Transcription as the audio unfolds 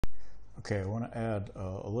Okay, I want to add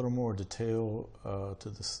a little more detail to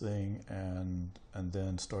this thing, and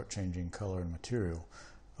then start changing color and material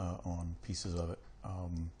on pieces of it.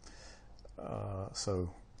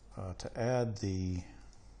 To add the,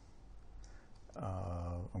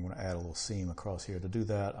 I'm going to add a little seam across here. To do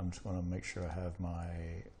that, I'm just going to make sure I have my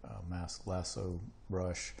mask lasso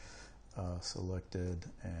brush selected,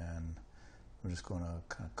 and I'm just going to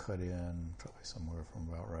kind of cut in probably somewhere from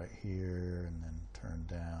about right here, and then turn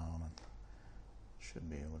down. And should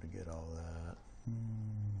be able to get all that.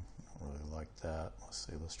 Don't really like that. Let's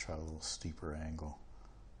see. Let's try a little steeper angle.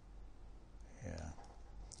 Yeah,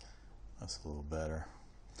 that's a little better.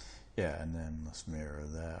 Yeah, and then let's mirror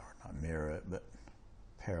that, or not mirror it, but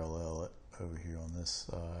parallel it over here on this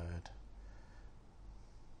side.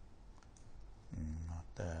 Not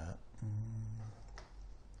that.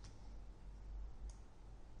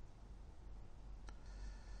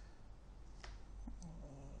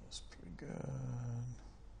 That's pretty good.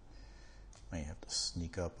 May have to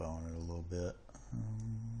sneak up on it a little bit.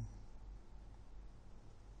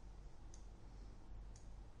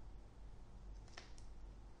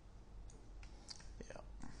 Yeah,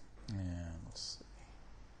 and let's see.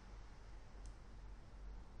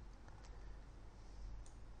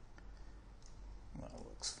 That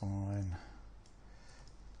looks fine.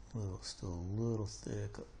 Still a little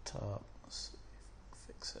thick up top. Let's see if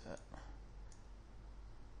we can fix that.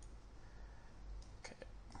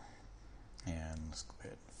 And let's go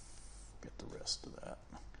ahead and get the rest of that.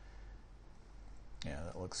 Yeah,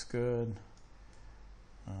 that looks good.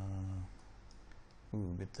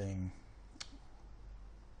 Ooh, good thing.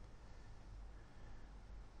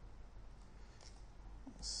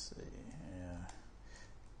 Let's see, yeah.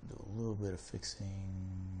 Do a little bit of fixing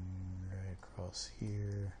right across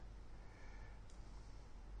here.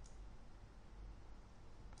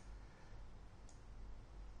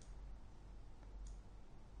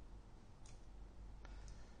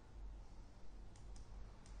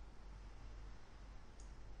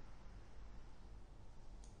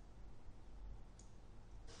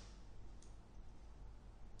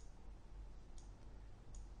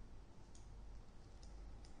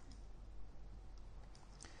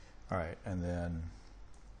 All right, and then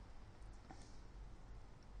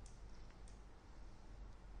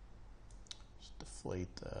just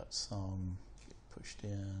deflate that some, get pushed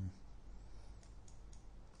in,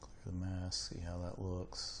 clear the mask, see how that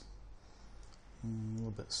looks. A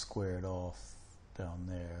little bit squared off down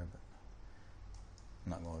there, but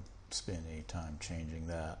I'm not going to spend any time changing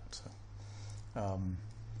that. So,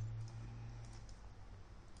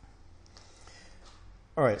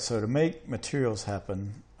 all right, so to make materials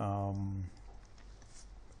happen,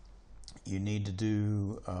 you need to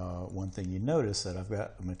do one thing. You notice that I've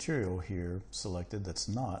got a material here selected that's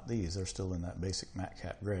not these. They're still in that basic matte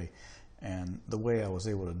cap gray. And the way I was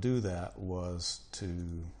able to do that was to,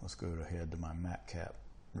 let's go ahead to my matte cap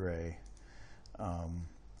gray,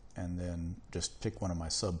 and then just pick one of my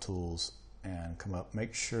subtools and come up,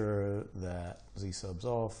 make sure that Z-sub's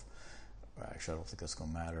off. Actually, I don't think that's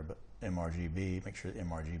going to matter, but MRGB, make sure the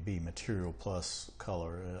MRGB material plus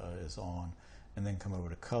color is on, and then come over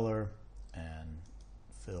to color and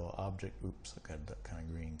fill object. Oops, I got that kind of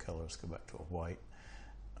green color. Let's go back to a white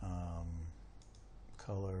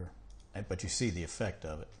color, but you see the effect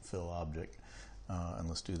of it. Fill object, and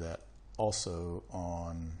let's do that also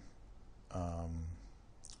on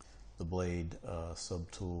the blade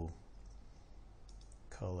subtool,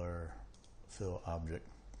 color, fill object.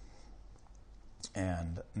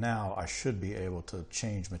 And now I should be able to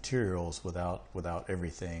change materials without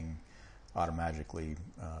everything automatically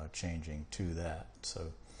changing to that.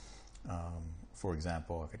 So, for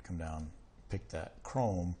example, I could come down, pick that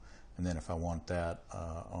chrome, and then if I want that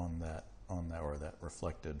on that or that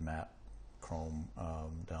reflected matte chrome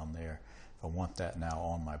down there, if I want that now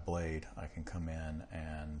on my blade, I can come in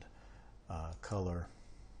and color,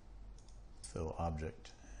 fill object,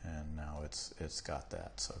 and now it's got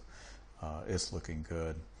that. So. It's looking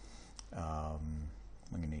good. I'm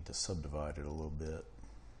going to need to subdivide it a little bit.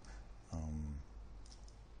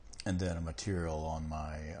 And then a material on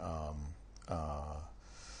my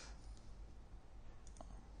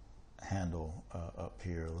handle up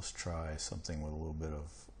here. Let's try something with a little bit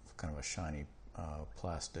of kind of a shiny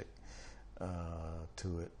plastic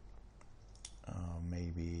to it.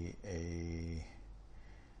 Maybe a,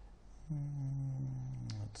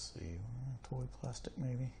 let's see, toy plastic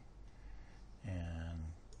maybe. And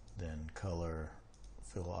then color,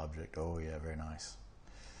 fill object. Oh yeah, very nice.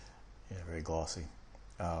 Yeah, very glossy.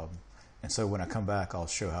 And so when I come back, I'll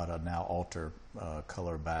show how to now alter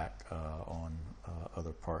color back on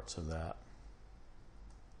other parts of that.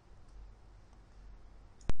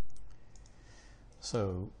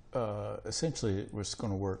 So essentially we're just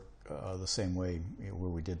going to work the same way where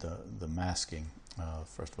we did the masking.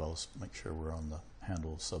 First of all, let's make sure we're on the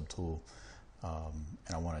handle subtool,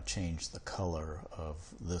 and I want to change the color of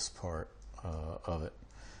this part of it.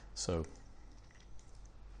 So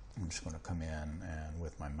I'm just going to come in and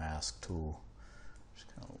with my mask tool, just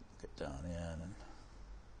kind of get down in and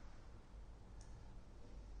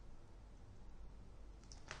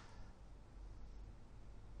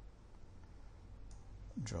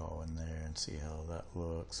draw in there and see how that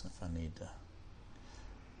looks. If I need to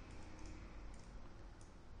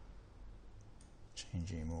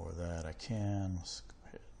change any more of that, I can. Let's go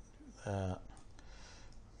ahead and do that.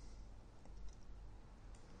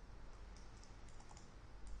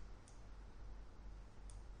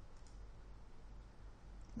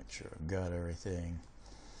 Make sure I've got everything.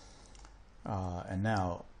 And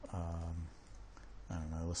now, I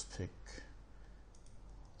don't know, let's pick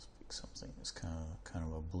something that's kind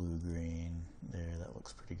of a blue-green there. That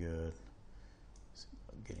looks pretty good. See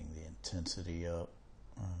about getting the intensity up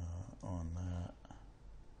on that.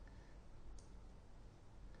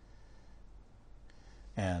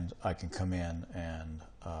 And I can come in and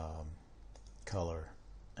color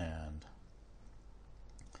and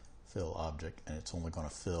fill object, and it's only going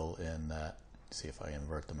to fill in that. See, if I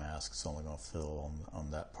invert the mask, it's only going to fill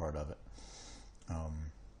on that part of it.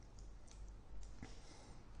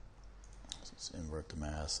 Let's invert the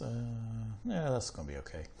mask. Yeah, that's going to be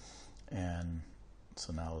okay. And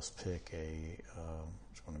so now let's pick I'm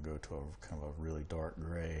just going to go to a kind of a really dark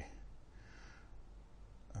gray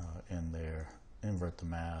in there. Invert the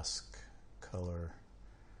mask, color,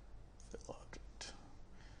 fill object,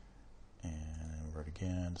 and invert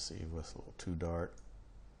again to see if it's a little too dark.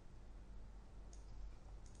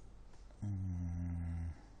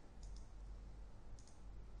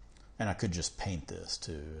 And I could just paint this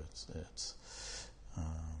too. It's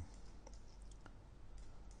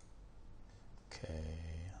okay.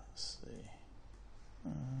 Let's see.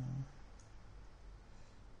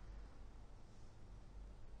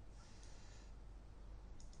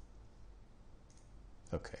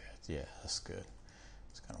 Okay, yeah, that's good.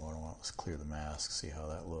 That's kind of what I want. Let's clear the mask, see how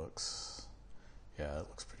that looks. Yeah, that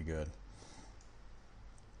looks pretty good.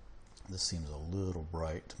 This seems a little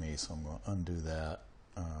bright to me, so I'm going to undo that.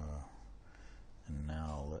 And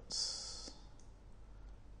now let's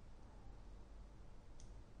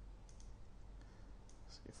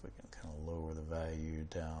see if we can kind of lower the value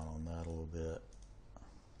down on that a little bit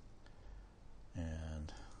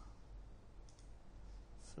and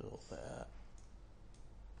fill that.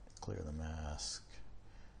 Clear the mask.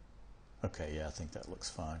 Okay, yeah, I think that looks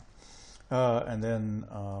fine. And then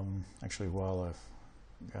actually, while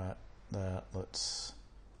I've got that, let's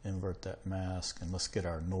invert that mask and let's get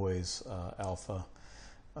our noise alpha.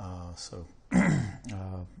 So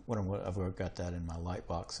I've got that in my light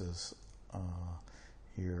boxes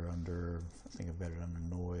here under, I think I've got it under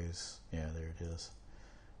noise. Yeah, there it is.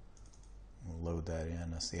 We'll load that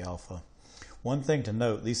in. That's the alpha. One thing to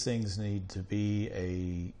note, these things need to be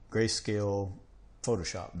a grayscale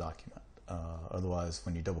Photoshop document. Otherwise,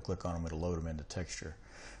 when you double click on them, it'll load them into texture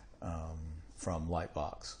from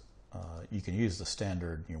Lightbox. You can use the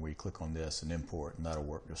standard, where you click on this and import, and that'll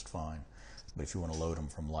work just fine. But if you want to load them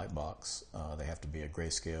from Lightbox, they have to be a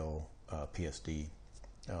grayscale PSD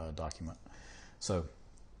document. So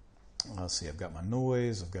let's see, I've got my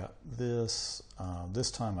noise, I've got this.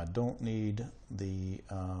 This time I don't need the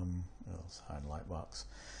let's hide Lightbox,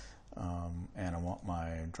 and I want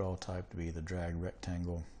my draw type to be the drag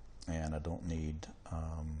rectangle, and I don't need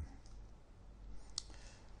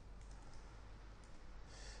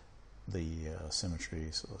the symmetry.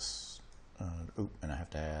 So let's and I have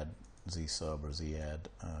to add Z sub or Z add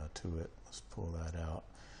to it. Let's pull that out.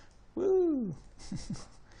 Woo!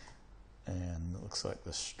 And it looks like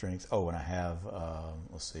the strength. Oh, and I have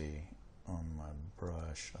let's see, on my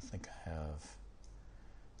brush, I think I have,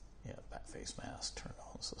 yeah, back face mask turned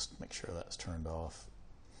on. So let's make sure that's turned off.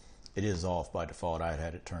 It is off by default. I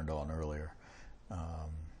had it turned on earlier.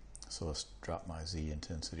 So let's drop my Z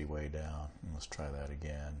intensity way down, and let's try that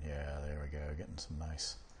again. Yeah, there we go, getting some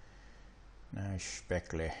nice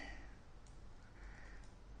speckly.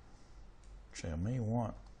 Actually, I may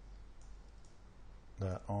want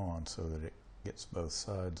that on so that it gets both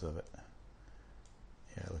sides of it.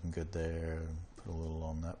 Yeah, looking good there. Put a little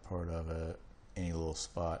on that part of it. Any little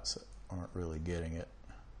spots that aren't really getting it.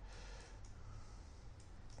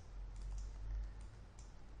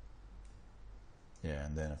 Yeah,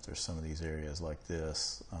 and then if there's some of these areas like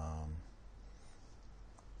this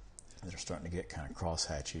that are starting to get kind of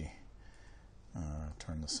crosshatchy,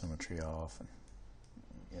 turn the symmetry off, and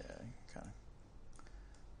yeah, kind of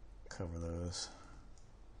cover those.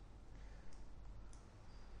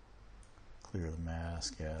 Clear the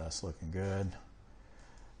mask. Yeah, that's looking good.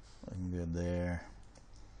 Looking good there.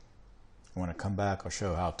 When I come back, I'll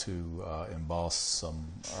show how to emboss some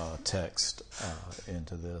text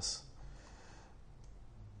into this.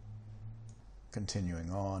 Continuing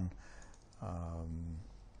on.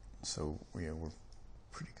 So yeah, we're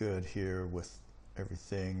pretty good here with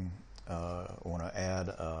everything. I want to add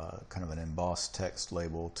kind of an embossed text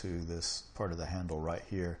label to this part of the handle right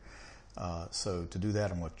here. So to do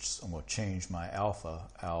that, I'm going to change my alpha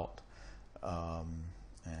out,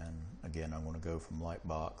 and again I'm going to go from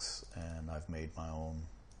Lightbox, and I've made my own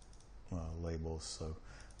labels. So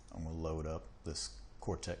I'm going to load up this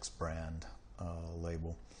Cortex brand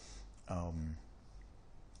label,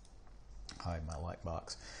 hide my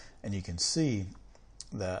Lightbox, and you can see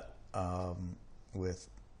that with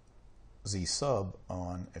Z sub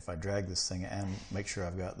on, if I drag this thing and make sure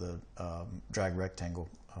I've got the drag rectangle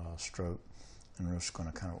stroke, and I'm just going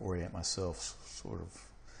to kind of orient myself sort of,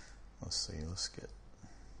 let's see, let's get,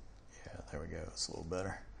 yeah, there we go, it's a little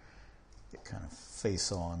better. Get kind of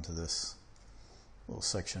face on to this little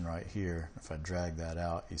section right here. If I drag that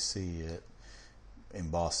out, you see it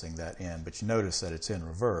embossing that in, but you notice that it's in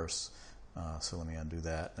reverse. So let me undo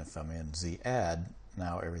that, and if I'm in Z add,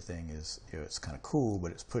 now everything is, you know, it's kind of cool,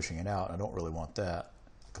 but it's pushing it out. I don't really want that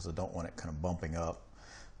because I don't want it kind of bumping up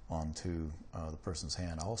onto the person's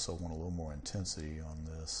hand. I also want a little more intensity on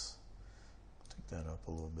this. Take that up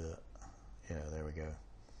a little bit. Yeah, there we go.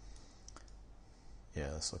 Yeah,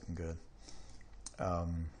 that's looking good.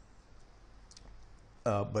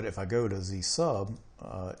 But if I go to Z sub,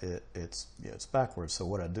 it's backwards. So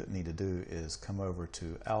what I need to do is come over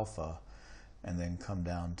to alpha, and then come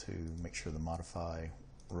down to make sure the modify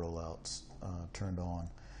rollouts turned on.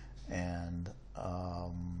 And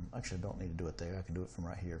actually I don't need to do it there, I can do it from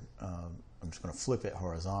right here. I'm just going to flip it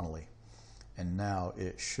horizontally, and now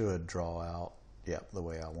it should draw out, the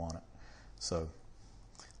way I want it. So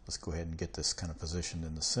let's go ahead and get this kind of positioned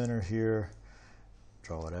in the center here,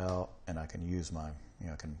 draw it out, and I can use my,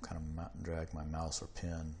 I can kind of drag my mouse or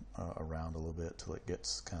pen around a little bit till it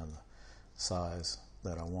gets kind of the size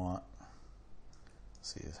that I want.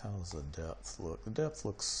 Let's see, how does the depth look? The depth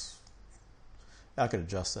looks, I could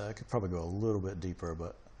adjust that. I could probably go a little bit deeper,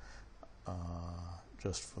 but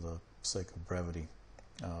just for the sake of brevity,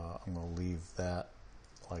 I'm going to leave that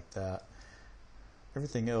like that.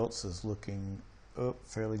 Everything else is looking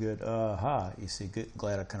fairly good. You see, good,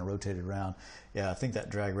 glad I kind of rotated around. Yeah, I think that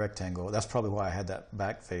drag rectangle, that's probably why I had that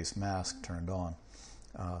back face mask turned on.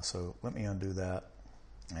 So let me undo that,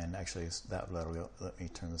 and actually that'll let me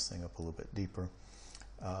turn this thing up a little bit deeper.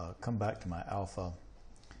 Come back to my alpha,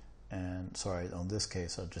 and sorry, on this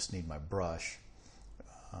case I just need my brush,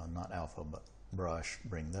 not alpha but brush,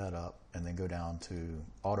 bring that up, and then go down to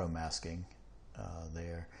auto masking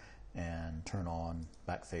there, and turn on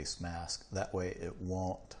back face mask. That way it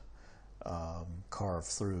won't carve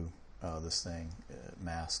through this thing. It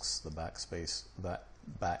masks the back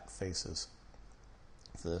faces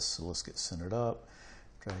for this. So let's get centered up,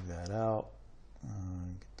 drag that out,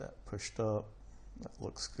 get that pushed up. That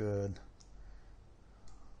looks good.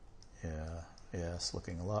 Yeah, it's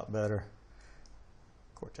looking a lot better.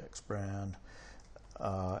 Cortex brand.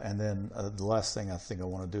 And then the last thing I think I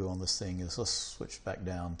want to do on this thing is let's switch back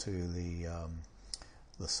down to the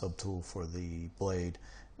subtool for the blade,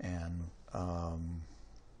 and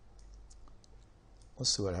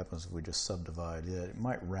let's see what happens if we just subdivide it. It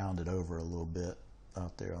might round it over a little bit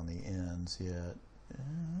out there on the ends yet.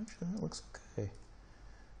 Actually, that looks okay.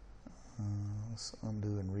 Let's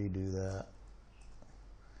undo and redo that.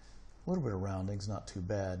 A little bit of rounding's not too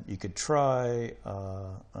bad. You could try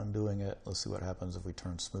undoing it. Let's see what happens if we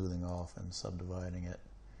turn smoothing off and subdividing it.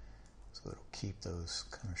 So it'll keep those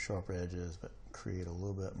kind of sharp edges, but create a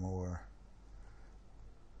little bit more.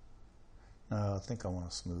 No, I think I want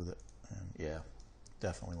to smooth it. And yeah,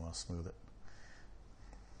 definitely want to smooth it.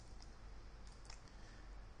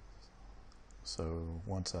 So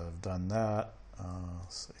once I've done that,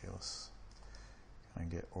 let's see, let's kind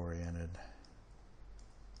of get oriented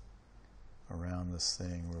around this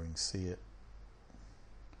thing where we can see it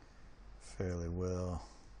fairly well.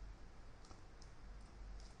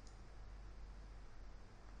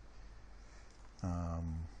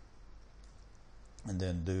 And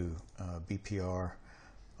then do BPR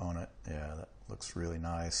on it. Yeah, that looks really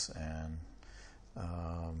nice. And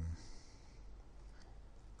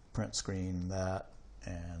print screen that,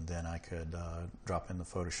 and then I could drop in the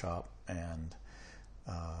Photoshop and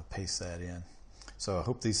paste that in. So I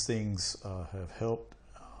hope these things have helped,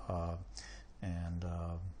 and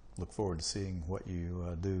look forward to seeing what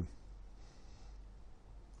you do.